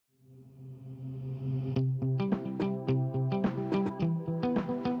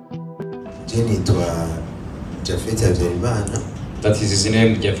Jenny Jafet Habyarimana. That is his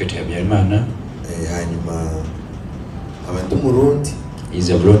name, Jafet Habyarimana. Hanyuma abantu murundi. He's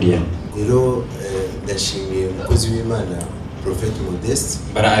a Burundian. Rero ndashimiye umukozi w'Imana Prophet Modeste.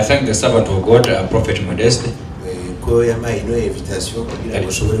 But I thank the servant of God, Prophet Modeste, ko yamaye ino invitation kugira ngo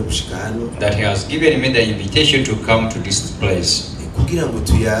ushobore gushika hano. That he has given me the invitation to come to this place. Kugira ngo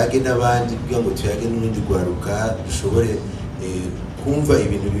tuyage n'abandi, kugira ngo tuyage n'urundi rwaruka, dushobore kumva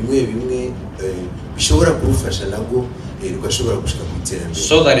ibintu bimwe bishobora kurufasha nago rugashobora gushika ku iterambere.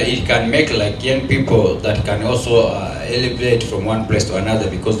 So that it can make like young people that can also elevate from one place to another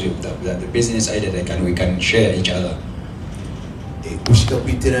because of the business idea that we can share each other. Gushika ku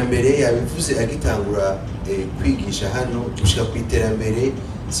iterambere yabivuze agitangura kwigisha hano, gushika ku iterambere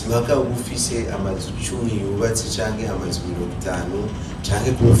simaka ufise amazu 10 yubatse canke amazu 50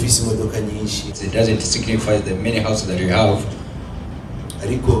 canke ku ufise imodoka nyinshi. It doesn't signify the many houses that you have.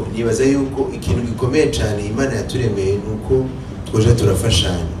 Ariko nibaza yuko ikintu gikomeye cyane Imana yaturemeye nuko twoje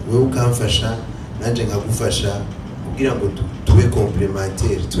turafashanya, wewe ukamfasha nanje nkagufasha kugira ngo tube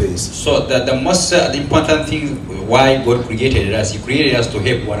complementaire twese. So the most important thing why God created us, He created us to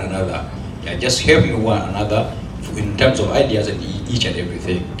help one another. Yeah, just helping one another in terms of ideas and each and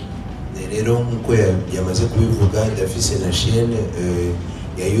everything. Rero nkuko yamaze kubivuga ndafise na chaîne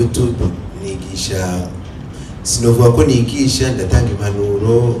ya YouTube nigisha, sinovuga ko nigisha, ndatanga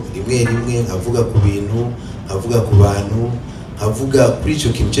impanuro rimwe nkavuga ku bintu, nkavuga ku bantu, nkavuga kuri ico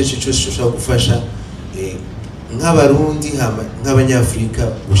kintu cyose ushobora gufasha nk'abarundi nk'abanyafrika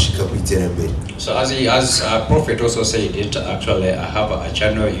gushika ku iterambere. So as Prophet also said it, actually I have a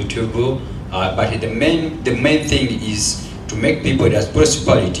channel YouTube, but the main thing is to make people there's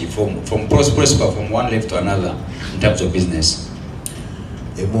prosperity from one level to another in terms of business.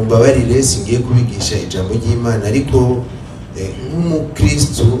 Mumbabarire singiye kubigisha ijambo ry'Imana, ariko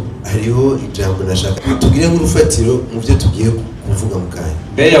nk'umukristo hariho ijambo nashaka tugire nk'urufatiro mu byo tugiye kuvuga mu kanya.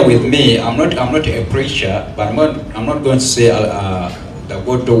 Bear with me, I'm not a preacher, but I'm not going to say the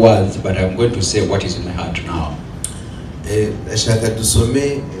good words, but I'm going to say what is in my heart now. Nashaka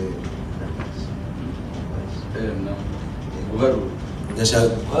dusome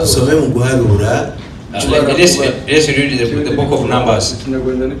mu guharura. Let's read the book of Numbers.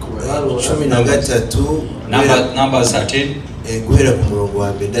 Numbers 13. Guhera ku murongo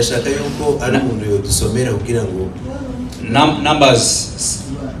wa mbere. Ndashaka yuko ari umuntu yo dusomera kugira ngo Numbers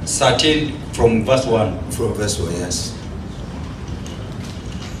 13 from verse 1. From verse 1, yes.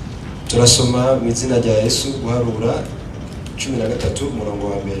 Turasoma mu izina rya Yesu. Guharura 13 umurongo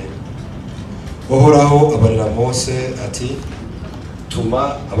wa mbere. Uhoraho abarira Mose ati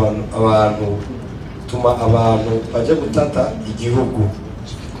tuma abantu baje gutata igihugu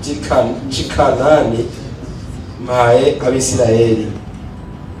cy'Ikanani mpaye Abisirayeli,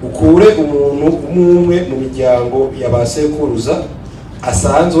 ukure umuntu umwe mu miryango y'abasekuruza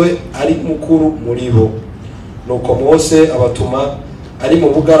asanzwe ari mukuru muri bo. Nuko Mose abatuma ari mu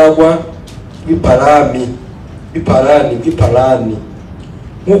bugaragwa bw'Iparani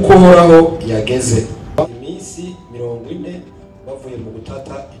nk'uko Uhoraho yageze. Iminsi 40 bavuye mu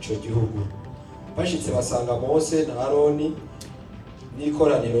gutata ico gihugu. Bashitse basanga Mose na Aroni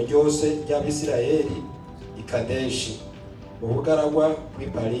n'ikoraniro ryose ry'Abisirayeli ikadeshi mu bugaragwa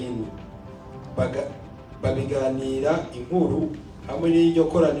bw'Iparini, babiganira inkuru hamwe n'iryo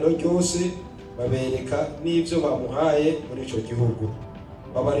koraniro ryose, babereka n'ivyo bamuhaye muri ico gihugu.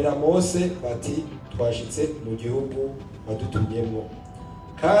 Babarira Mose bati twashitse mu gihugu badutumyemo,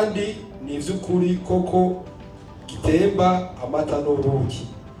 kandi ni ivy'ukuri koko gitemba amata n'ubuki,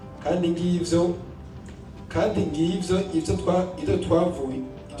 kandi ngivyo ivyo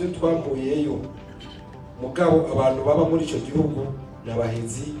twavuyeyo. Mugabo abantu baba muri ico gihugu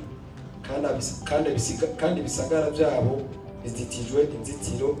n'abahezi, kandi ibisagara byabo bizitijwe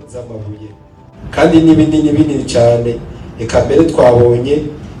inzitiro z'amabuye, kandi n'ibinini cyane. Eka mbere twabonye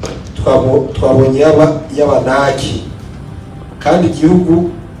y'Abanaki, kandi igihugu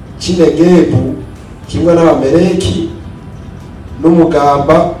cy'Inegebu kimwe n'Abameleki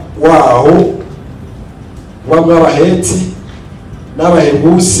n'umugamba waho w'Abaheti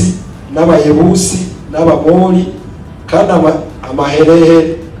n'Abahebusi n'Abayebusi n'Abamori, kandi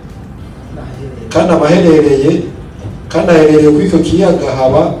aherereye kw'icyo kiyaga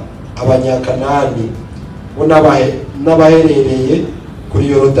haba Abanyakanani bo n'abaherereye kuri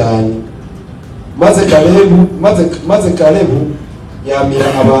Yorodani. Maze Kalebu yamira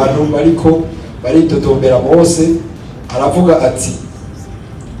abantu bariko baritotombera Mose, aravuga ati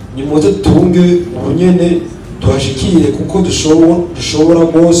nimuze tunge ubunyene tuhashikire, kuko dushobora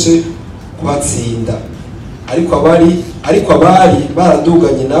Mose kuhatsinda. Ariko abari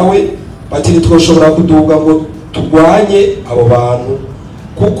baraduganye nawe bati ntitwoshobora kuduga ngo turwanye abo bantu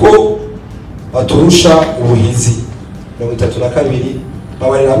kuko baturusha ubuhizi. 32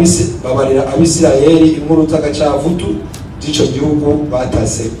 babarira abisirayeli inkuru z'agacavutu z'ico gihugu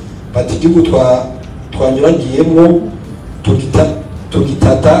batase, bati igihugu twanyuragiyemo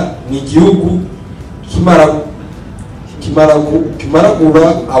tugitata ni igihugu kimaragura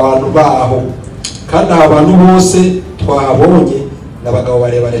abantu baho, kandi abantu bose twahabonye n'abagabo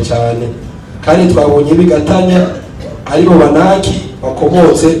barebare cyane, kandi twabonye bigatanya aribo banaki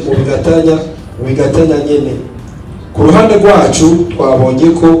bakomotse mu bigatanya nyene. Ku ruhande rwacu twabonye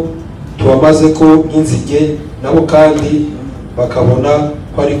ko tubamaze ko inzige nabo kandi bakabona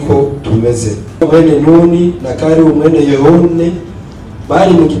ko ariko tumeze. Mwene Nuni na Kari umwene Yehone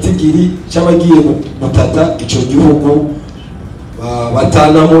bari mu gitigiri cy'abagiye gutata ico gihugu,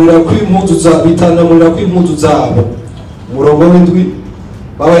 batanamurira kw'impuzu zabo. Umurongo w'indwi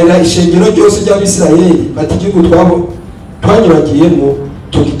babarira ishengero ryose ry'Abisirayeli bati igihugu twanyuragiyemo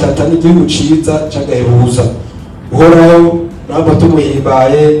tugitata n'igihugu ciza c'agahebuza. Uhoraho namba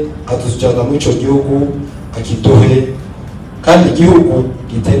tumuhimbaye atuzujana mu ico gihugu akiduhe, kandi igihugu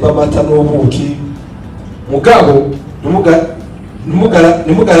gitemba amata n'ubuki. Mugabo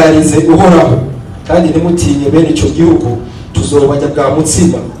ntimugararize Uhoraho, kandi ntimutinye bene ico gihugu, tuzobajya bwa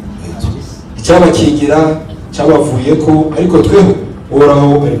mutsima. Icyabakingira cyabavuyeko, ariko tweho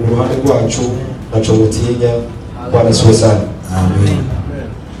Uhoraho ari mu ruhande rwacu, naco mutinya. Bwana Sosana. Amen.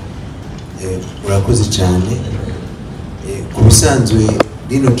 Urakoze cyane. Kubisanzwe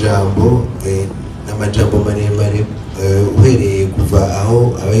rino jambo n'amajambo maremare uhereye kuva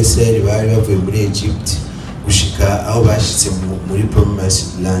aho Abayisraeli bari bavuye muri Egypt gushika aho bashitse muri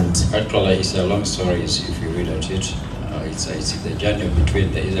Promised Land. Actually, it's a long story if you read at it. It's the journey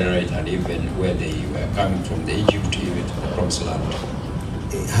between the Israelites and even where they were coming from, the Egypt even to the Promised Land.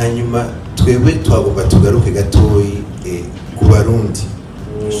 Hanyuma twebwe twagomba tugaruke gatoyi ku Barundi.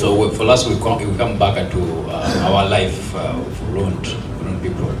 So for us, we come back to our life for Burundi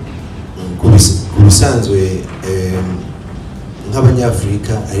people. Kubisanzwe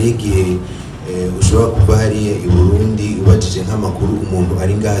nk'abanyafrika ari igihe ushobora kuba hariya i Burundi ubajije nk'amakuru umuntu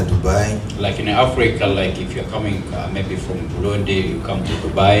ari ngaha Dubai. Like in Africa, like if you're coming maybe from Burundi, you come to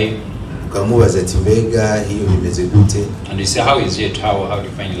Dubai. Ukamubaza ati mbega hiyo bimeze gute? And you say how is it, how do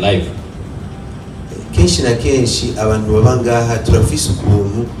you find life? Kenshi na kenshi abantu baba ngaha turafise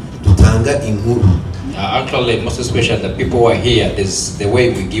ukuntu dutanga inkuru. Actually, most especially the people who are here, there's the way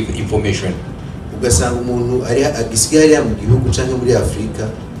we give information. Ugasanga umuntu ari agisigaye mu gihugu cyangwa muri Afrika.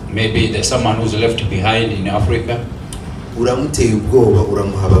 Maybe there's someone who's left behind in Africa. Uramuteye ubwoba,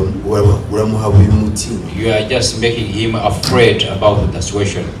 uramuhabura umutima. You are just making him afraid about the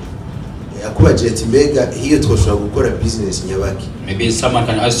situation. Akubaje ati mbega hiyo twoshobora gukora business nyabaki? Maybe someone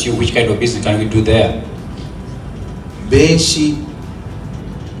can ask you which kind of business can we do there. Benshi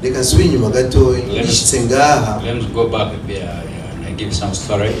reka nsubire inyuma gatoyi ishitse ngaha. Let's go back and give some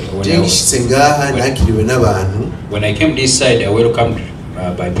story. When I came this side, I welcomed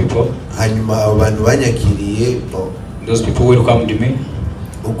by people. Hanyuma abantu banyakiriye, those people welcomed me.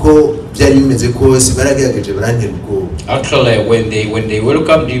 Uko byari bimeze kose baragerageje barantera ubwoba. Actually, when they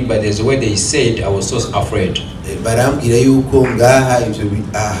welcomed me, but there's a way they said, I was so afraid. Barambwira yuko ngaha ivyo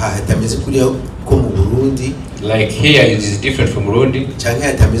hatameze kuriya ko mu Burundi. Like here it is different from Burundi. Cyangwa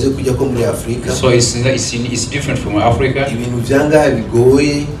hatameze kujya ko muri Afrika. So it's different from Africa. Ibintu byanga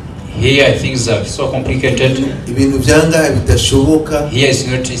bigoye. Here things are so complicated. Ibintu byanga bitashoboka. Here it's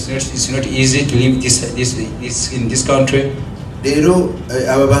not easy to live this in this country. Rero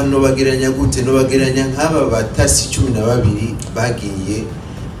aba bantu bageranya gute no bageranya nk'aba batasi 12 bagiye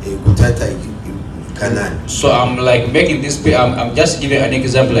gutata Canaan. So I'm like making this. I'm just giving an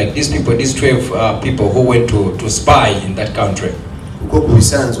example. Like these people, these 12 people who went to spy in that country. Uko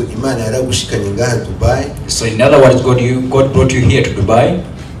kubisanzwe Imana yaragushikanye ngaha Dubai. So in other words, God brought you here to Dubai.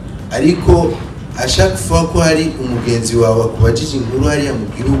 Ariko ashaka kuvuga ko hari umugenzi wawe kubajije inkuru hariya mu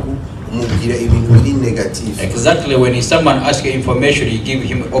gihugu umubwira ibintu biri negative. Exactly, when someone asks you information, you give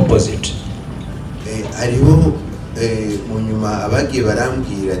him opposite. Hariho mu nyuma abagiye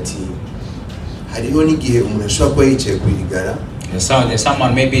barambwira ati hariho n'igihe umuntu ashobora kuba yicaye kwirigara.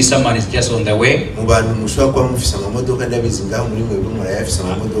 Someone is just on the way. Mu bantu mushobora kuba mufise amamodoka ndabizi ngaho muri mwe murayafise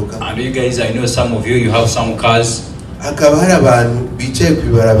amamodoka. And you guys, I know some of you have some cars. Hakaba hari abantu bicaye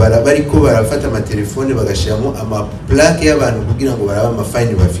kwibarabara bariko barafata amatelefone bagashiramo ama plaque y'abantu kugira ngo baraba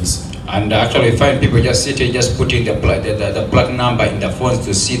amafine bafise. And actually we find people just sitting, just putting the plaque number in the phones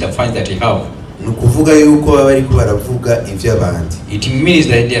to see the fines that you have. Nukuvuga yuko baba bariko baravuga ivy'abandi. It means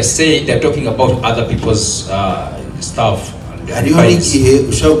that they're talking about other people's stuff. hariho n'igihe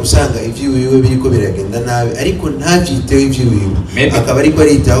ushobora gusanga ivy'iwiwe biriko biragenda nabi ariko ntavyiteho ivy'iwiwe akaba ariko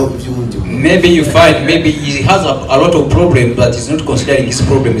aritaho ivy'undi. Maybe you find maybe he has a lot of problems but he's not considering his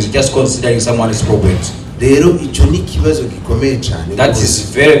problems, he's just considering someone's problems. Rero ico ni kibazo gikomeye cyane. That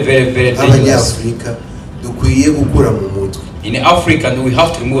is very dangerous. Abanyafrika dukwiye gukura mu mutwe. In Africa we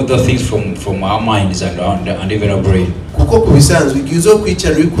have to remove those things from our minds and even our brain. Kuko kubisanzwe igihe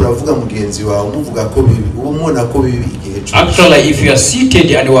uzokwicara uri kuravuga mugenzi wawe umuvuga ko bibi uwo mubona ko bibi igihe cyo. Actually if you are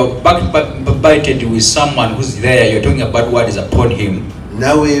seated and you are backbited with someone who's there, you're talking about what is upon him.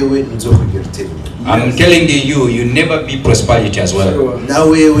 Na wewe nzokugera uteri. I'm telling you never be prosperity as well. Na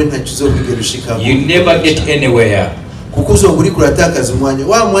wewe ntacuzokugera ushika. You never get anywhere. Kuko uzonguri kuratakaza umwanya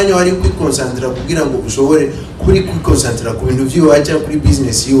wa mwanya wari kwikonsantra kugira ngo ushobore kuri kwikonsantra ku bintu vyiwacu kuri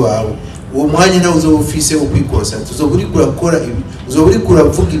business yiwawe. Uwo mwanya nawe uzofise ukwikonsantra uzoburi kurakora ibi uzoburi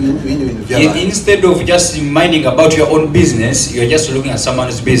kuravuga ibintu by'abantu. Instead of just minding about your own business, you're just looking at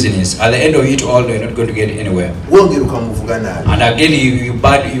someone's business. At the end of it all, you're not going to get anywhere. Wongera ukamuvuga nabi. And again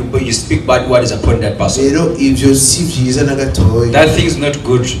you speak bad words upon that person. Rero ivyo si vyiza na gatoya. That thing is not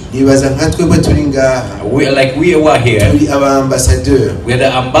good. Nibaza nkatwe bwe turi ngaha. We were here. Turi aba ambassadeur. We are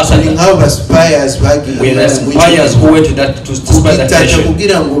the ambassadors. Nk'abo spies bagi. We are the spies who went to spy that nation.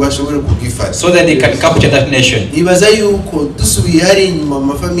 Kugira ngo bashobore kugifata. So that they can capture that nation. Nibaza yuko dusubiye hari inyuma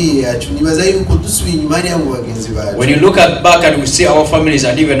mu family yacu. Nibaza yuko dusubiye inyuma hari mu bagenzi bacu. When you look back and we see our families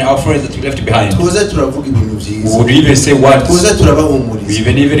and even our friends that we left behind. Tuza turavuga ibintu vyiza. Would even say what? Tuza turabahumuriza.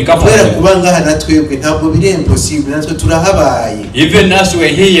 Even couple. Kubera kuba ngaha natwebwe ntabwo biri impossible natwe turahabaye. Even us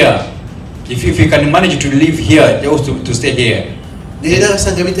we're here. If you can manage to live here, also to stay here. Rero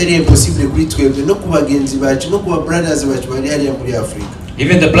asanga bitari impossible kuri twebwe no kubagenzi bacu no kuba brothers bacu bari hariya muri Africa.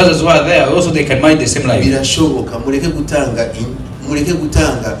 Even the brothers who are there also they can mind the same life. Birashoboka mureke gutanga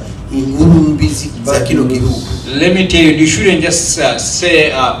inkuru mbizi za kino gihugu. Let me tell you shouldn't just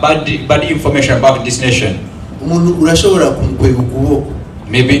say bad information about this nation. Umuntu urashobora kumkwega ukuboko.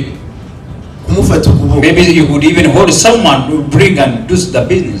 Maybe kumufata ukuboko. Maybe you could even hold someone to bring and do the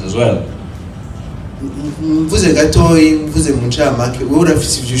business as well. Mvuze gatoyi mvuze mu ncamake wowe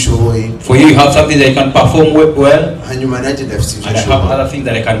urafise ivyo ushoboye. For you have something that you can perform well. Hanyuma naje ndafise ivyo ushoboye. I have other things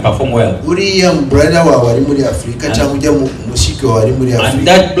that I can perform well. Uriya brother wawe ari muri Afrika cyangwa ujya mushiki wawe ari muri Afrika. And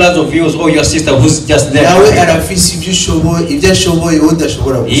that brother of yours or your sister who's just there. Nawe arafise ivyo ushoboye ivyo ashoboye wowe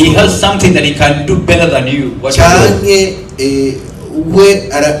udashobora gukora. He has something that he can do better than you. Canke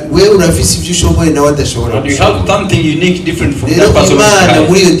we urafise ivyo ushoboye nawe adashobora. And you have something unique different from that person. Imana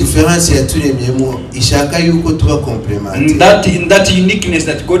muri iyo difference yaturemyemo ishaka yuko tuba complement. In that uniqueness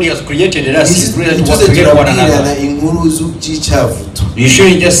that God has created in us, He created to work together one another. Inkuru z'icyavuto. You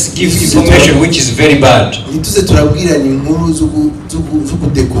shouldn't just give information which is very bad. Nituze turabwirana inkuru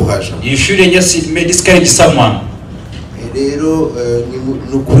z'ukudekoraja. You shouldn't just discourage someone. Rero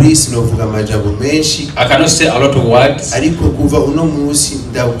nukuri sinovuga amajambo menshi. I cannot say a lot of words. Ariko kuva uno munsi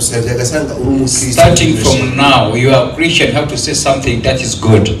ndagusabye agasanga uri umukristo. Starting from now, you are Christian, you have to say something that is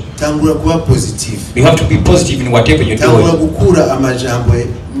good. Tangura kuba positive. You have to be positive in whatever you're doing. Tangura gukura amajambo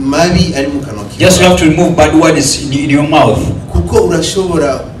mabi ari mu kanwa kawe. Just you have to remove bad words in your mouth. Kuko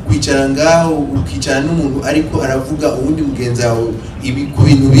urashobora kwicara ngaho ukicara n'umuntu ariko aravuga ubundi mugenzi wawe ibi ku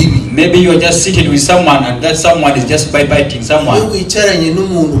bintu bibi. Maybe you are just seated with someone and that someone is just biting someone. Iyo wicaranye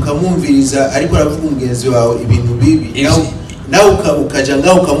n'umuntu ukamwumviriza ariko aravuga mugenzi wawe ibintu bibi. Now ukaja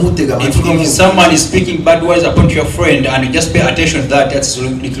ngaho ukamutega amatwi. If someone is speaking bad words upon your friend and you just pay attention to that,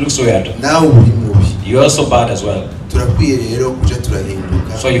 it looks weird. Now uri mubi. You are also bad as well. Turakwiye rero kuja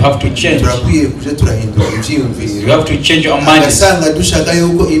turahinduka. So you have to change. Turakwiye kuja turahinduka ivyiyumviro. You have to change your mind. Asanga dushaka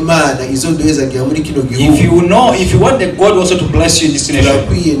yuko Imana izoduhezagira muri kino gihugu. If you want the God also to bless you in this nation.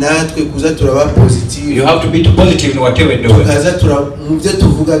 Turakwiye natwe kuza turaba positive. You have to be positive in whatever you do. Tukaza mu byo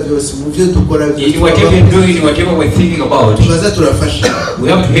tuvuga byose, mu byo dukora byose. In whatever you do, in whatever we're thinking about. Tukaza turafasha. We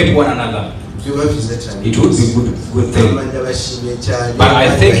have to help one another. It would be good thing. But I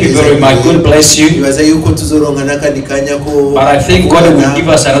thank you very much. God bless you. But I think God will give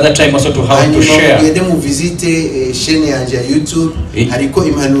us another time also to how to share.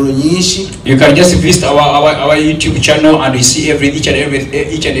 You can just visit our YouTube channel and you see each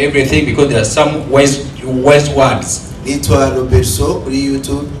and everything because there are some wise words. Nitwa Berceau kuri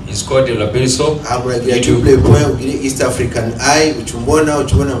YouTube. It's called Berceau. YouTube East African Eye. Uchubona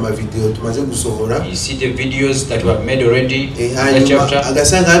ama video tumaze gusohora. You see the videos that we have made already.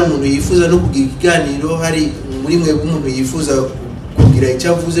 Agasanga hari umuntu yifuza no kugira ikiganiro, hari muri mwe umuntu yifuza kugira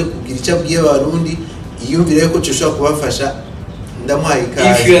icyo avuze, kugira icyo abwiye abarundi, yiyumvire ko cyo shobora kubafasha. ndamuhaye ikaze.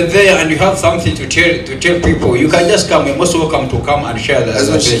 If you are there and you have something to tell people, you can just come. You're most welcome to come and share that.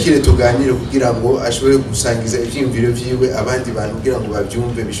 Azoshikire tuganire kugira ngo ashobore gusangiza ivyimviro vyiwe abandi bantu kugira ngo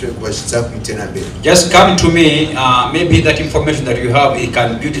bavyumve bishobore kubashitsa ku iterambere. Just come to me. Maybe that information that you have, it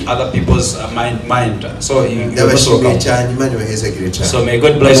can build other people's mind. So you're most welcome. So may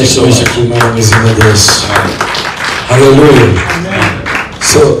God bless you so much. Hallelujah.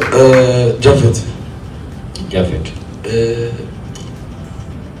 So, Japhet.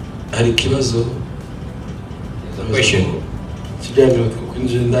 Hari ikibazo question kiganiro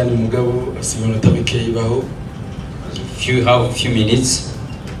kwinjira ndani mugabo asimana tabike ibaho if you have a few minutes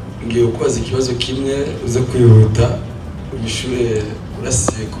ngiye kwaza ikibazo kimwe uze kwihuta ubishure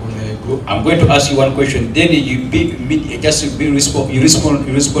urasiye ku ntego. I'm going to ask you one question, then you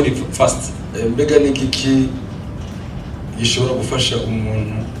respond fast. Mbega niki gishobora gufasha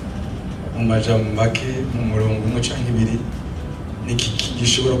umuntu mu majambo make mu murongo umwe canke ibiri, niki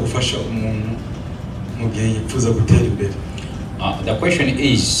gishobora gufasha umuntu mu gihe yifuza gutera imbere? The question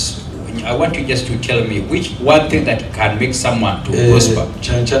is, I want you just to tell me which one thing that can make someone to prosper.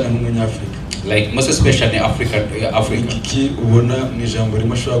 Cyane nk'umunyafrika, like most especially Africa. Kiki ubona mu ijambo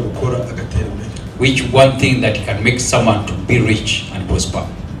rimwe ashobora gukora agatera imbere? Which one thing that can make someone to be rich and prosper?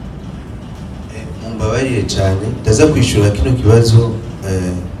 Mumbabarire cyane ndaza kwishura kino kibazo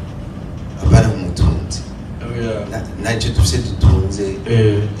abana umutunzi. Nanje tufise dutunze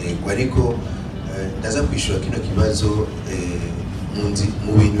ariko ndaza kwishura kino kibazo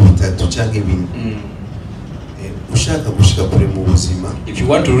mu bintu bitatu canke bine. Ushaka gushika kure mu buzima, if you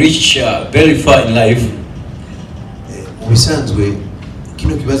want to reach very far in life, ubisanzwe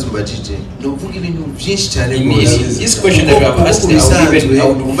kino kibazo mbajije novuga ibintu vyinshi cyane this question that you have asked,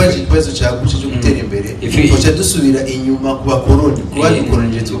 umbaje ikibazo cyaguce cyo gutera imbere twacha dusubira inyuma ku bakoroni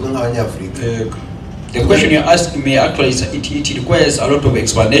kubadukoronije tuvuga nk'abanyafrika. The question you asked me actually it requires a lot of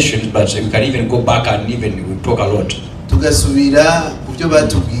explanation, but we can even go back and even talk a lot. Tugasubira kubyo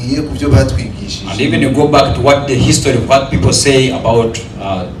batubwiye kubyo batwigishije. And even you go back to what the history, what people say about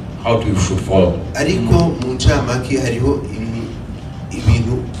how we should follow. Ariko mu ncamake hariho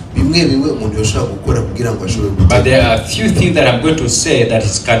ibintu bimwe umuntu yoshobora gukora kugira ngo ashobore gutera. But there are a few things that I'm going to say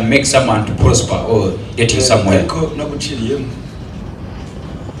that can make someone to prosper or get you somewhere. Ariko naguciriyemo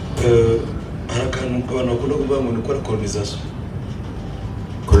harakantu abantu bakunda kuvuga ngo nikora colonization.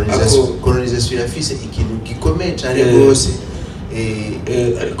 Colonisation irafise ikintu gikomeye cyane rwose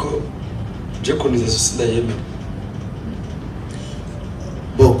ariko je colonisation sindayemera.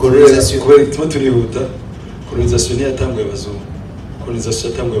 Colonisation kubera ituma turihuta. Colonisation yatanguye abazungu,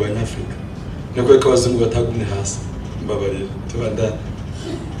 colonisation yatanguye abanyafrika, niko ko abazungu batagumye hasi. Mbabarira tubanda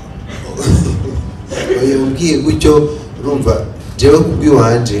ubwiye gutyo urumva jewe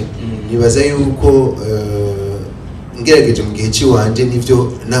kubwiwanje nibaza yuko ngerageje mu gihe cy'iwanje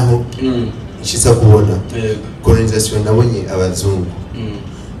nivyo naho nshitsa kubona colonisation nabonye abazungu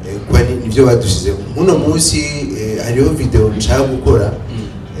kwani nivyo badushize muno munsi. Hariho video nshaka gukora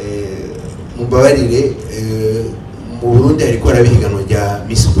mumbabarire mu Burundi ariko arabihiganwa rya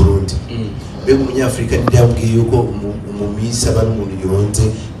Miss Burundi. Mbega umunyafrika ndiyambwiye yuko umumisa aba umuntu yonze,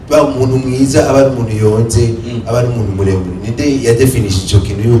 ba umuntu mwiza aba umuntu yonze, aba umuntu muremure. Ninde ya definition cyo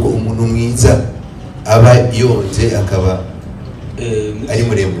kintu yuko umuntu mwiza aba yonze akaba ari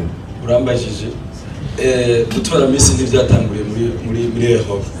muremure? Urambajije gutora Miss ntibyatanguriye muri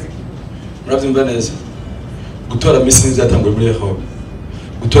Europe. Murabyumva neza? Gutora Miss ntibyatanguriye muri Europe.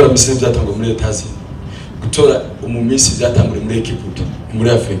 Gutora Miss ntibyatanguriye muri Etazi. Gutora umumisi byatanguriye muri Egiputa, muri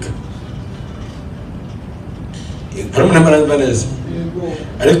Afrika. Harimo n'amaramba neza.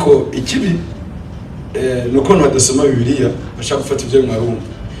 Ariko ikibi nuko badasoma Bibiliya bashaka gufata ibyo mwarumva.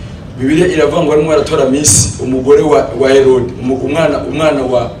 Bibiliya iravuga ngo arimo aratora Miss umugore wa Herode, umwana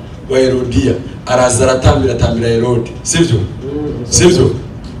wa Herodiya araza aratambira Herode. Sivyo?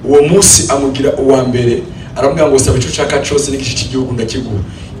 Uwo munsi amugira uwa mbere, aramubwira ngo saba icyo ushaka cyose n'igice cy'igihugu ndakiguha.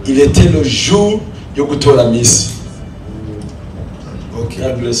 Il était le jour yo gutora Miss. Okay.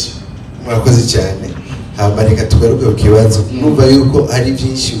 God bless you. Murakoze cyane. Reka tugaruke ku kibazo. Numva yuko ari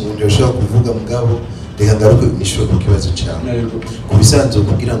byinshi umuntu yoshobora kuvuga mugabo reka ngaruke nishobora ku kibazo cyawe. Ku bisanzwe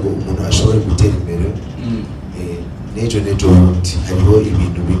kugira ngo umuntu ashobore gutera imbere nejo bundi hariho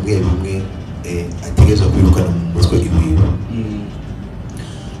ibintu bimwe ategerezwa kwirukana mu mutwe iwiwe.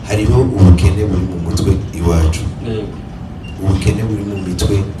 Hariho ubukene buri mu mutwe iwacu, ubukene buri mu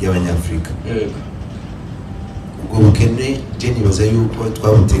mitwe y'abanyafrika. Ubwo bukene je nibaza yuko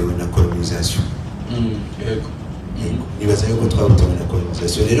twabutewe na colonisation. Nibaza yuko twabutewe na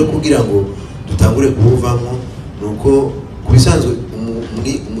colonisation. Rero kugira ngo dutangure kubuvamo nuko kubisanzwe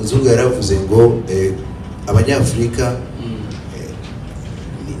umuzungu yaravuze ngo abanyafrika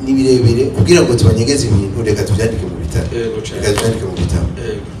ni birebire kugira ngo tubanyegeze ibintu reka tubyandike mu bitabo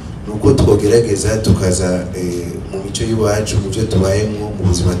nuko twogerageza tukaza mu mico y'iwacu mu byo tubayemo mu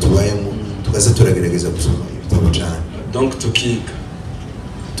buzima tubayemo tukaza turagerageza gusoma ibitabo cyane donc tukiga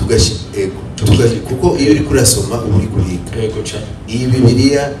kuko iyo uri kurasoma uba uri kuhiga iyi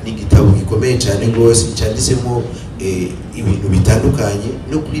bibiliya ni igitabo gikomeye cyane rwose cyanditsemo ibintu bitandukanye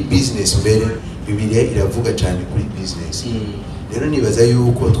no kuri business mbere bibiliya iravuga cyane kuri business rero nibaza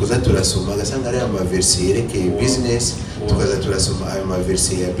yuko twaza turasoma gasanga ari amaverse yerekeye business tukaza turasoma ayo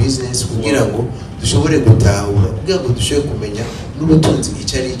maverse ya business kugira ngo dushobore gutahura kugira ngo dushobore kumenya n'ubutunzi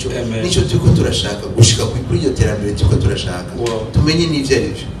icyo ari cyo nicyo turiko turashaka gushika kuri iyo terambere turiko turashaka tumenye n'ivyo ari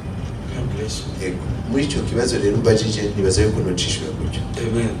byo muri icyo kibazo rero mbajije nibaza yuko nocishwe gutyo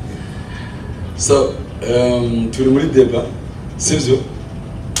amen. So turi muri deba sivyo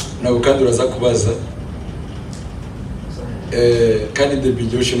nabo kandi uraza kubaza kandi deba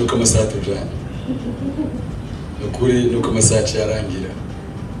iryoshe nuko amasaha tujana nukuri nuko amasaha yarangira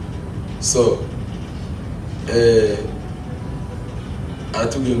so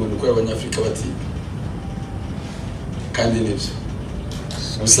aratubwira ngo nuko abanyafrika batiga kandi nibyo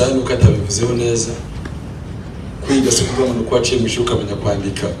gusa nuko atabivuzeho neza kwiga se kuvuga ngo nuko waciye mu ishuri ukamenya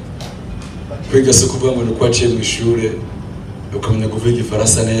kwandika kwiga se kuvuga ngo nuko waciye mu ishuri ukamenya kuvuga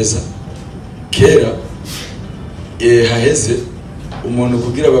igifaransa neza kera haheze umuntu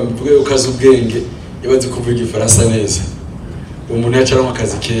kugira bamuvuge yuko azi ubwenge yabazi kuvuga igifaransa neza umuntu yacara mu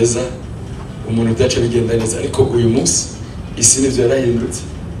kazi keza umuntu byaca bigenda neza ariko uyu munsi isi nivyo yarahindutse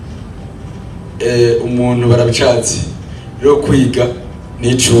umuntu barabicatse rero kwiga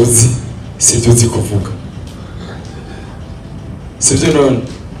n'icuzi sivyo uzi kuvuga sivyo none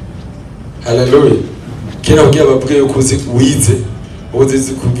haleluya kera ugiye bavuga yuko uzi wize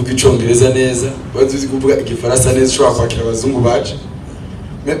uzi kuvuga icongereza neza uzi kuvuga igifaransa neza ushobora kwakira abazungu baje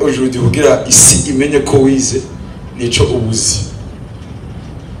mais aujourd'hui kugira isi imenye ko wize nico ubuzi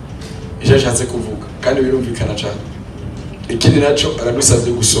ijashatse kuvuga kandi birumvikana cyane ikindi naco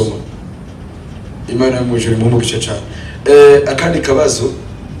aradusabye gusoma imana y'umujuru mu mugice cyane akandi kabazo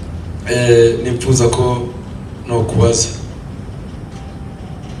nipfuza ko no kubaza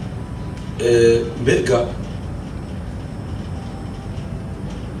mbega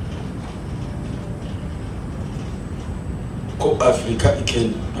ko Afrika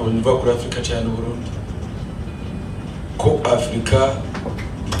ikenya abanyumva kuri Afrika cyane Burundi ko Afrika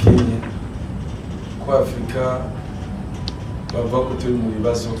ikenya ko Afrika bava ko turi mu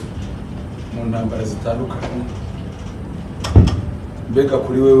bibazo mu ntambara zitandukanye mbega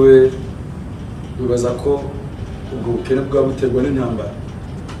kuri wewe bibaza ko ubwo bukene bwa buterwa n'intambara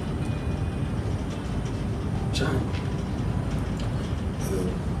cyane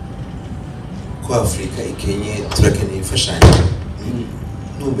ko Afrika ikenye turakeneye imfashanyo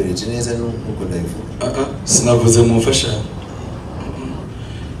numbereje neza nuko ndabivuga sinavuze mu mfashanyo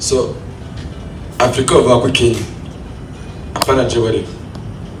so Afrika bava ko Kenya apana je bari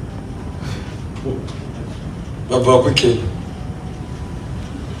bava ko Kenya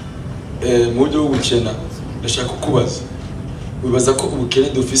mu byo gukena ndashaka kukubaza wibaza ko ubukene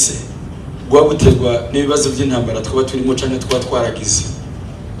dufise bwabuterwa n'ibibazo by'intambara twaba turimo cyane twaragize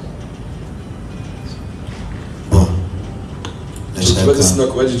ikibazo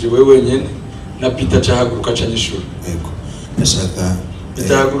sinakubajije wewe wenyene na Peter cahaguruka cyanyishura yego ndashaka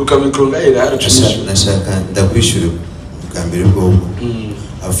itahaguruka mikro ngahera haracishura ndashaka ndakwishura bwa mbere bwo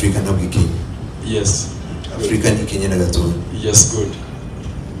Afrika ntabwo Kenya yes Afrika ni Kenya na gato yes good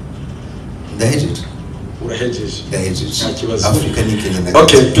ndahejeje urahejeje ndahejeje nta kibazo Afrika ni Kenya na gato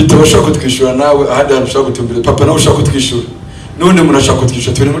okay Peter ushaka kutwishura nawe ahandi hantu ushaka kutumbira papa nawe ushaka kutwishura none umuntu ashaka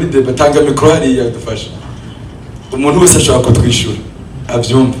kutwishura turi muri deba tanga mikro hari yadufasha umuntu wese ashaka kutwishura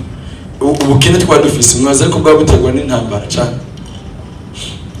avyumva ubukene twadufise mwaza ko bwabuterwa n'intambara cyane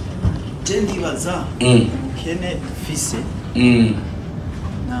je ndibaza ubukene fise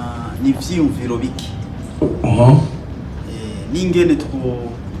na nivyiyumviro biki n'ingene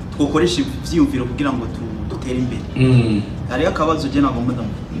twokoresha ivyiyumviro kugira ngo dutere imbere hari akabazo je nagomba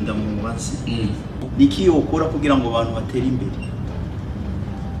ndamubaza niki yokora kugira ngo abantu batere imbere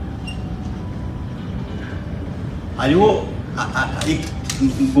hariho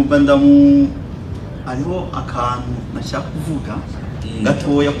hariho akantu nashaka kuvuga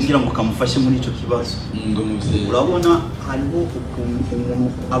gatoya kugira ngo kamufashe muri ico kibazo urabona hariho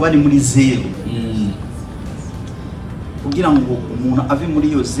umuntu aba ari muri zero kugira ngo umuntu ave muri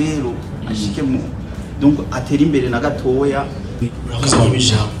iyo zero ashike mu donc atera imbere na gatoya urakoze mu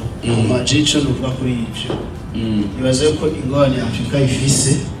ijambo amajico nuvuga kuri ivyo ibaze ko ingorane ya Afrika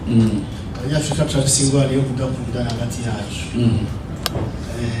ifise abanyafrika turafise ingorane yo kudakundana hagati yacu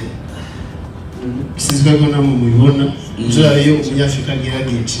sinzwe ko namwe mubibona iyo umunyafrika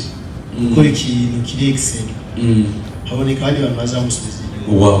agerageje gukora ikintu kiri excel haboneka abandi bantu bazamusubiza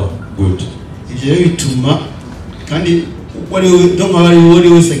inyuma. Wow, good. Ivyo bituma kandi wari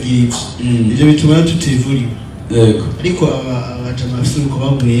wese agira ivyo bituma tutivuriwe. Yego. Ariko abajama bafite uko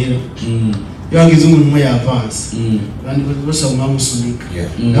bagwera yagize umuntu umwe yavanse abandi bose bamusunika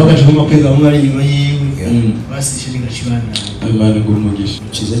naho gashoma kwega bamwe ari inyuma yiwe basishe n'igacibana. Imana igumugisha.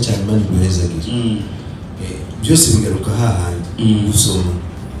 Ciza cyane Imana iguhezagize. Byose bigaruka hahandi gusoma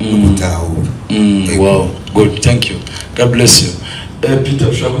no gutahura. Wow, good, thank you. God bless you. Peter,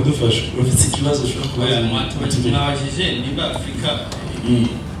 ushaka kudufasha? Ufite ikibazo ushaka kubaza? Mwabajije niba Afrika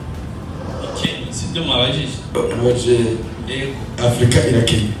sibyo mwabajije? Mwabajije Afrika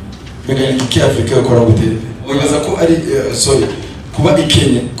Irakenye. Mbega iki Afrika yakora gute? Wibaza ko ari sorry kuba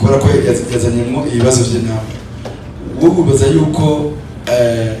ikenye kubera ko yazanyemo ibibazo by'intambara. Wowe ubaza yuko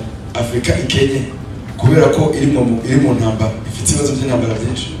Afrika ikenye kubera ko iri mu ntambara ifite ibibazo by'intambara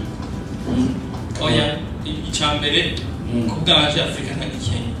byinshi. Oya, icyambere kubwaje Afrika nta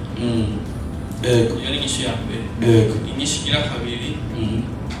ikenye. Yari inyishu ya mbere. Inyishu igira kabiri.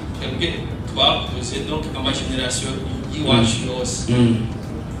 Twebwe twakuze donc ama generation y'iwacu yose.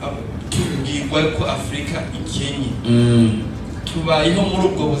 Tubwirwa ko Afrika ikenye. Tubayeho muri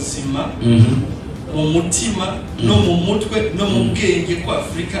ubwo buzima mu mutima no mu mutwe no mu bwenge ko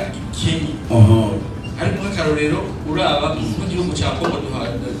Afrika ikenye. Ariko nk'akarorero uraba mu gihugu cya Congo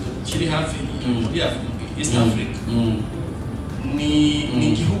kiri hafi muri East Africa ni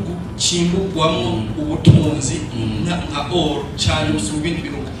igihugu cyimburwamo ubutunzi nka oro cyane mu bindi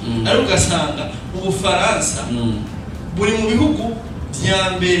bihugu. Ariko ugasanga Ubufaransa buri mu bihugu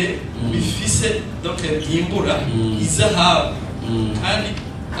bya mbere bifise donc byimbura izahabu kandi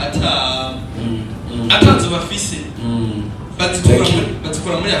atanze bafise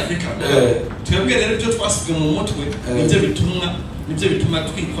batukora muri Afrika. Twebwe rero byo twasiga mu mutwe nibyo bituma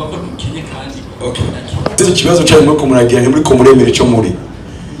twitwa ko dukenye kandi icyo kibazo cyane nuko muragira muri ko muremera icyo muri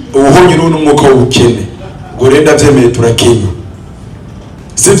ubuhonye n'umwuka w'ubukene ngo renda byemeye turakenye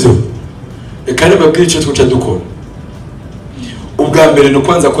sivyo kandi babwira icyo twaca dukora. Ubwa mbere no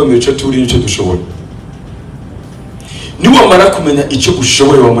kwanza kwemera icyo turi nicyo dushobora. Niwamara kumenya icyo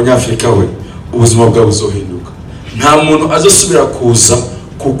ushoboye wa munyafrika we ubuzima bwawe buzohinduka. Nta muntu azosubira kuza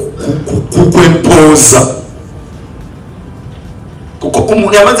kukwempoza kuko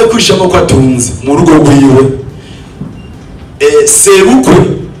umuntu yamaze kwishamo ko atunze mu rugo rwiwe sebukwe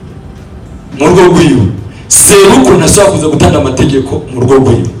mu rugo rwiwe sebukwe ntashobora kuza gutanga amategeko mu rugo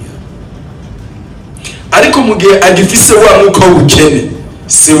rwiwe. Ariko mu gihe agifise wa mwuka w'ubukene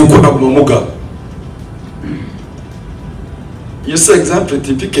sebukwe aguma mugabo. Yose example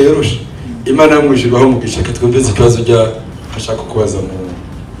typique yoroshe Imana yamujirwaho mugisha katwumvise ikibazo rya ashaka kubaza mu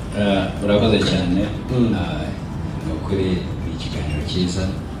urakoze cyane kuri ikiganiro cyiza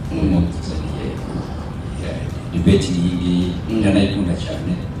mu tuzaniye debate iyi ndanayikunda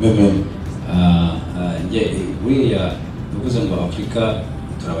cyane. Buriya uvuze ngo Afrika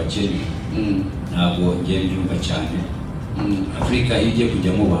turabakene ntabwo ngiye mbyumva cyane. Afrika iyo ugiye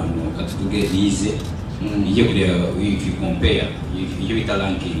kujyamo abantu katuvuge bize igiye kureba if you compare iyo bita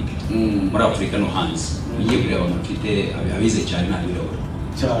ranking muri Afrika no hands igiye kureba abantu bafite abize cyane n'abirabura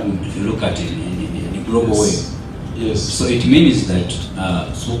cyane. If you look at it in global way, yes, so it means that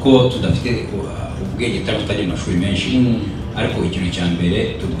suko tudafite ubwenge cyangwa amashuri menshi ariko ikintu cya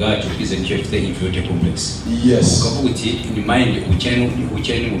mbere tubwacu twize nicyo gifite inferiority complex. Yes, ukavuga uti in mind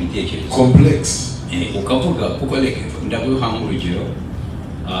ubukene mu bitekerezo complex ukavuga kuko ndaguha nk'urugero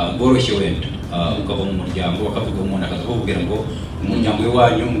bworoshye wenda ukava mu muryango bakavuga umuntu akakubwira ngo umuryango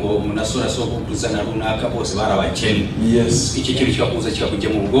w'iwanyu ngo umunasura soko kuzana runaka bose barabakene. Yes, iki kintu kikakuza kikakujya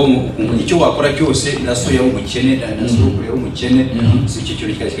mu bwonko icyo wakora cyose naso yari umukene naso yari umukene. So iki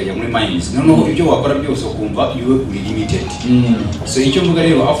kintu kikajya muri minds noneho ibyo wakora byose ukumva iwe uri limited. So icyo mvuga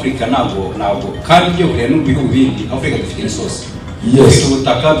rero Africa ntabwo kandi ibyo kureba n'ubihugu bindi Africa dufite resource. Yes,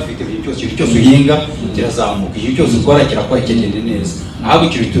 ubutaka dufite ibyo cyose uhinga kirazamuka ibyo cyose ukora kirakora kigende neza. Ahubwo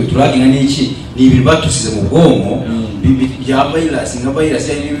ikintu turagira n'iki ni ibintu batusize mu bwonko bya virus nka virus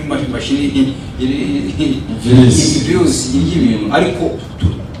y'imashini virus y'ibintu ariko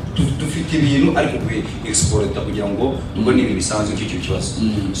dufite ibintu ariko exporta kugira ngo tubone ibintu bisanzwe cy'icyo kibazo.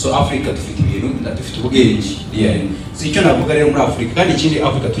 So Africa dufite ibintu dufite ubwenge. So icyo navuga rero muri Africa kandi ikindi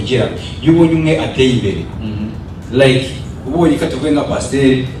Africa tugira iyo ubonye umwe ateye imbere like ubonye katuvuye nka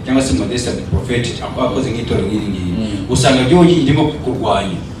pasteur cyangwa se Modeste Prophet akoze nk'itoro ngiri usanga byo ndimo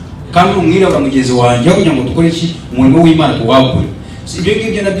kurwanya kandi umwirabura mugenzi wanjye kugira ngo dukore iki umuntu w'Imana tuwagure. Si ibyo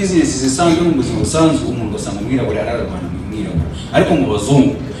ngibyo na business zisanzwe mu buzima busanzwe umuntu usanga umwirabura ararwana umwirabura ariko mu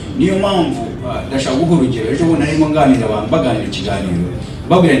bazungu niyo mpamvu ndashaka guha urugero ejo bundi harimo nganira abantu baganira ikiganiro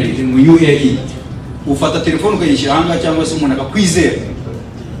babwira ngo mu UAE ufata telefone ukayishyira hanga cyangwa se umuntu akakwizera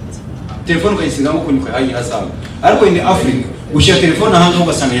telefone ukayisiga ngo kunyuka hayi hasaba ariko in Africa ushyira telefone hanga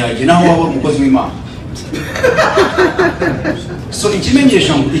ugasanga yagiye naho waba umukozi w'Imana so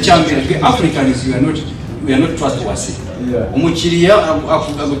ikimenyesha ngo icyambere twe Africans we are not trustworthy umukiriya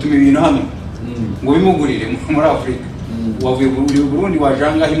avuga gutuma ibintu hano ngo bimugurire muri Africa wavuye Burundi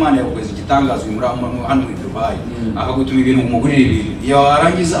wajanga Imana yakoze igitangazo muri hano muri Dubai akagutuma ibintu umugurire ibintu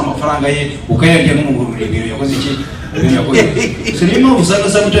yarangiza amafaranga ye ukayarya n'umugurire ibintu yakoze iki ibintu yakoze so niyo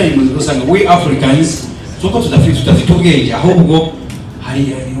mpamvu usanga we Africans soko tudafite ubwenge ahubwo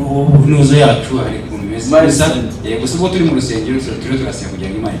hari inoze yacu hari Marisa yego sibwo turi mu rusengero turi turasiya kugira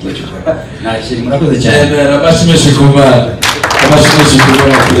ngo Imana igiye cyokora nakiri murakoze cyane abashimishe kumana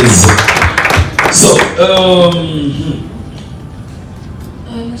please so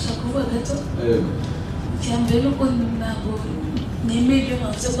nashaka gato cyambere nuko ntabwo nemeye ibyo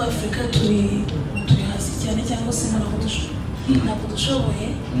bavuze ko Afrika turi hasi cyane cyangwa se ntabwo dushoboye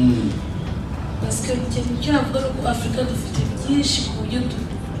parce que icyo navuga ni uko Afrika dufite byinshi ku buryo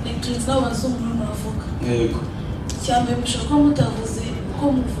tuzi n'abazungu n'abavuga yego cyambere mushobora kuba mutavuze uko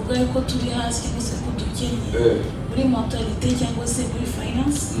muvuga yuko turi hasi cyangwa se ko dukennye muri mentalite cyangwa se muri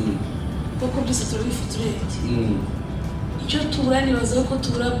finance kuko byose turabifite urebye icyo tubura nibaza ko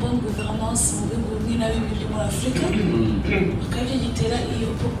tubura bonne gouvernance mu bihugu bimwe na bimwe byo muri Afrika akabyo gitera iyo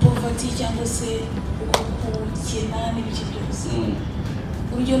poverty cyangwa se ukukena n'ibiki byose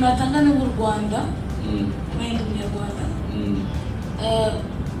urugero natanga ni mu Rwanda mwenda umunyarwanda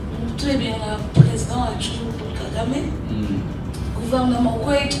turebeye nka perezida wacu Kagame kuvanga uko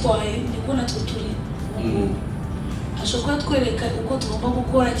yitwaye niko natwe turi ashobora kutwereka uko tugomba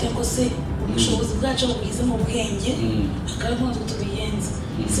gukora cyangwa se ubushobozi bwacu bugize mu bwenge akaba natwe tubigenza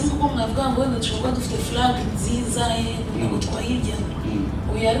si nkuko mwavuga ngo wenda dushobora dufite flag nziza ngo twayirya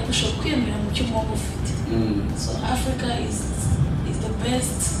oya ariko ushobora kwiyemera mu cyo mwaba ufite so Africa is the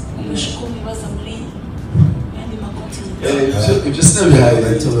best uko mwibaza muri ibyo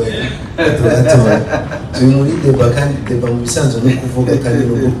sinabihaye turi muri deba kandi deba mu bisanzwe no kuvuga kandi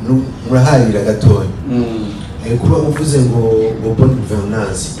muraharira gatoya kuba uvuze ngo bonne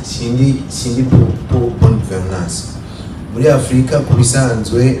gouvernance sindi bonne gouvernance muri Afrika ku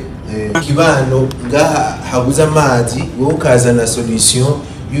bisanzwe kibano ngaha habuze amazi wowe ukazana solution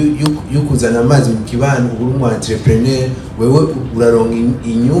yo kuzana amazi mu kibano uri umu entrepreneur wewe uraronka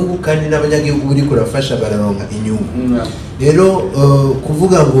inyungu kandi n'abanyagihugu uri kurafasha bararonka inyungu rero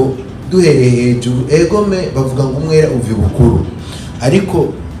kuvuga ngo duhereye hejuru egome bavuga ngo umwera uvi bukuru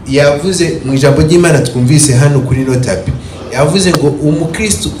ariko yavuze mu ijambo ry'Imana twumvise hano kuri notapi yavuze ngo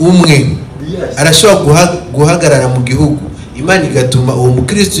umukristo umwe arashobora guhagarara mu gihugu Imana igatuma uwo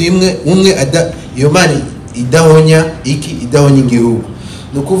mukristo umwe iyo Imana idahonya igihugu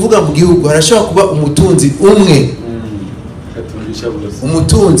no kuvuga mu gihugu harashobora kuba umutunzi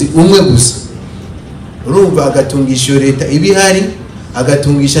umwe gusa urumva agatungisha leta ibihari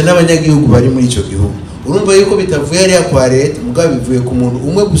agatungisha n'abanyagihugu bari muri icyo gihugu urumva yuko bitavuye ari kwa leta mugabo bivuye ku muntu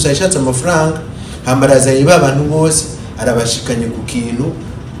umwe gusa yashatse amafaranga hamarazanye abantu bose arabashikanye ku kintu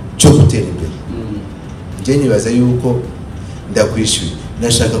cyo gutera imbere je nibaza yuko ndakwishyuye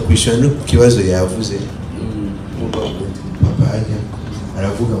nashaka kwishyura no ku kibazo yavuze papa ajya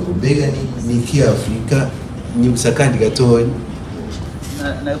aravuga ngo mbega ni iki Afrika ni gusa kandi gatoya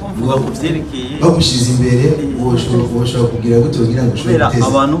nakumvuga ku byerekeye bagushize imbere woshobora kugira gutogira ngo ushobore guteza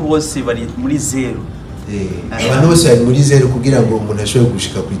abantu bose bari muri zero abantu bose bari muri zero kugira ngo umuntu ashobore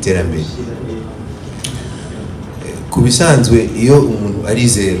gushika ku iterambere ku bisanzwe iyo umuntu ari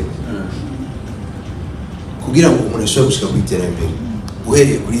zero kugira ngo umuntu ashobore gushika ku iterambere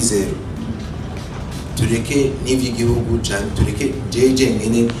uhereye kuri zero tureke n'ivy'igihugu cyane tureke JJ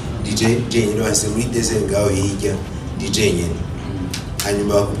nyene DJ nyene base muri desert ngaho hirya DJ nyene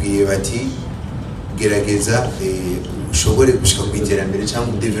hanyuma bakubwiye bati gerageza ushobore gushika ku iterambere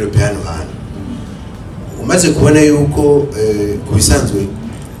cyangwa develop hano hantu umaze kubona yuko ku bisanzwe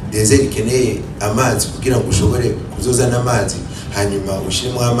desert ikeneye amazi kugira ngo ushobore kuzozana amazi hanyuma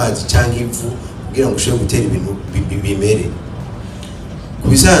ushiremo amazi cyangwa ivu kugira ngo ushobore gutera ibintu bimere ku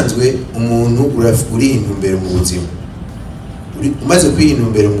bisanzwe umuntu uri intumbero mu buzima umaze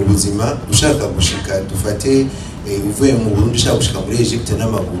kwihintumbera mu buzima ushaka gushika dufate uvuye mu Burundi ushaka gushika muri Egypte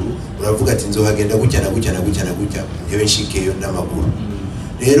n'amaguru uravuga ati nzohagenda gutya na gutya na gutya na gutya yewe nshikeyo n'amaguru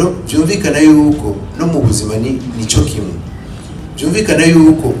rero byumvikana yuko no mu buzima nico kimwe byumvikana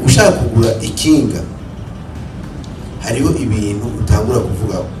yuko ushaka kugura ikinga hariho ibintu utangura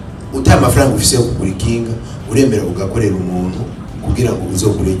kuvuga uta amafaranga ufise yo kugura ikinga uremera ugakorera umuntu kugira ngo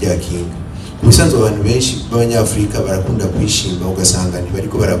uzogure rya kinga. Ubusanzwe abantu benshi b'abanyafrika barakunda kwishima ugasanga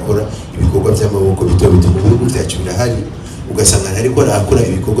ntibariko barakora ibikorwa by'amaboko bito bito mu bihugu byacu birahari, ugasanga ntariko arakora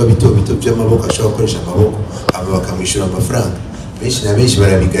ibikorwa bito bito by'amaboko ashobora gukoresha amaboko aba bakamwishyura amafaranga. Benshi na benshi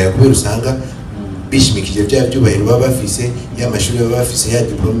barabigaya kubera usanga bishimikije bya byubahiro baba bafise, ya mashuri baba bafise, ya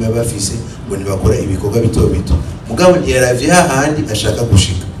diplome baba bafise, ngo ntibakora ibikorwa bito bito. Mugabo ntiyaravye hahandi ashaka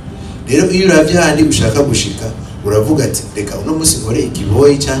gushika. Rero iyo uravye hahandi ushaka gushika uravuga ati reka uno munsi nkore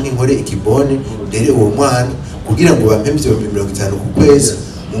ikiboyi cyangwa nkore ikibone rero uwo mwana kugira ngo bampe 50 ku kwezi,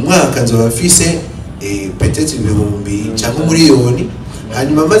 mu mwaka nzoba mfise peut-être 1000 cyangwa miliyoni.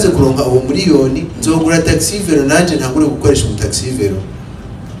 Hanyuma maze kuronka uwo miliyoni nzogura taxi vero, nanje ntangure gukoresha mu taxi vero,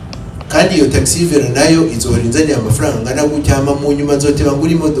 kandi iyo taxi vero nayo izorinzaniye amafaranga ngana gucyama mu nyuma nzoteba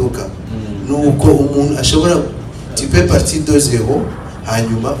ngura imodoka. Nuko umuntu ashobora tipe partie de zero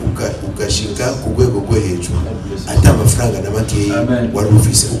hanyuma ugashinga ku rwego rwo hejuru ata amafaranga na makeyi wari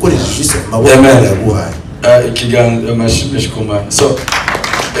ufise ukoresheje juste amaboko yaguhaye. Ikiganiro amashimeshi komana. So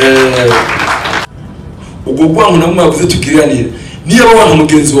ubwo bwangu namwe bavuze tugiranire, niyo abantu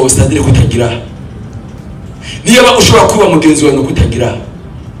mugenzi wawe sadire kutagira, niyo ushobora kuba mugenzi wawe no kutagira,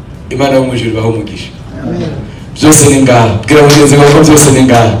 Imana yo mujuru baho mugisha. Byose ni ngaha, bwira mugenzi wawe ko byose ni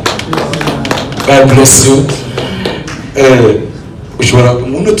ngaha. God bless you. Ushobora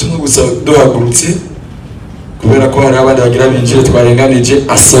umuntu tumwe gusa duhagurutse kubera ko hari abandi bagira binjire twarenganije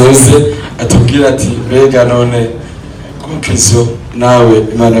asoze atubwira ati mbega none conclusion nawe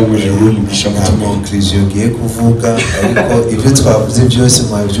Imana y'umujuru mugisha mutumwe. Conclusion giye kuvuga ariko ibyo twavuze byose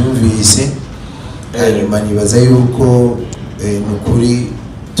mwabyumvise. Hanyuma nibaza yuko nukuri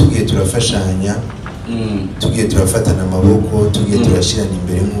tugiye turafashanya, tugiye turafatana amaboko, tugiye turashirana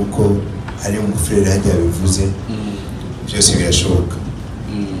imbere nk'uko ari mu frere hajya bivuze, byose birashoboka.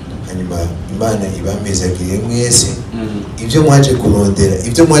 Hanyuma Imana ibamezagire mwese ibyo mwaje kurondera,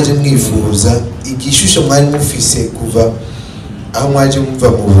 ibyo mwaje mwifuza, igishusho mwari mufise kuva aho mwaje muva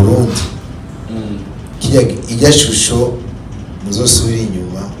mu Burundi, kijya ijya shusho muzosubira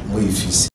inyuma muyifise.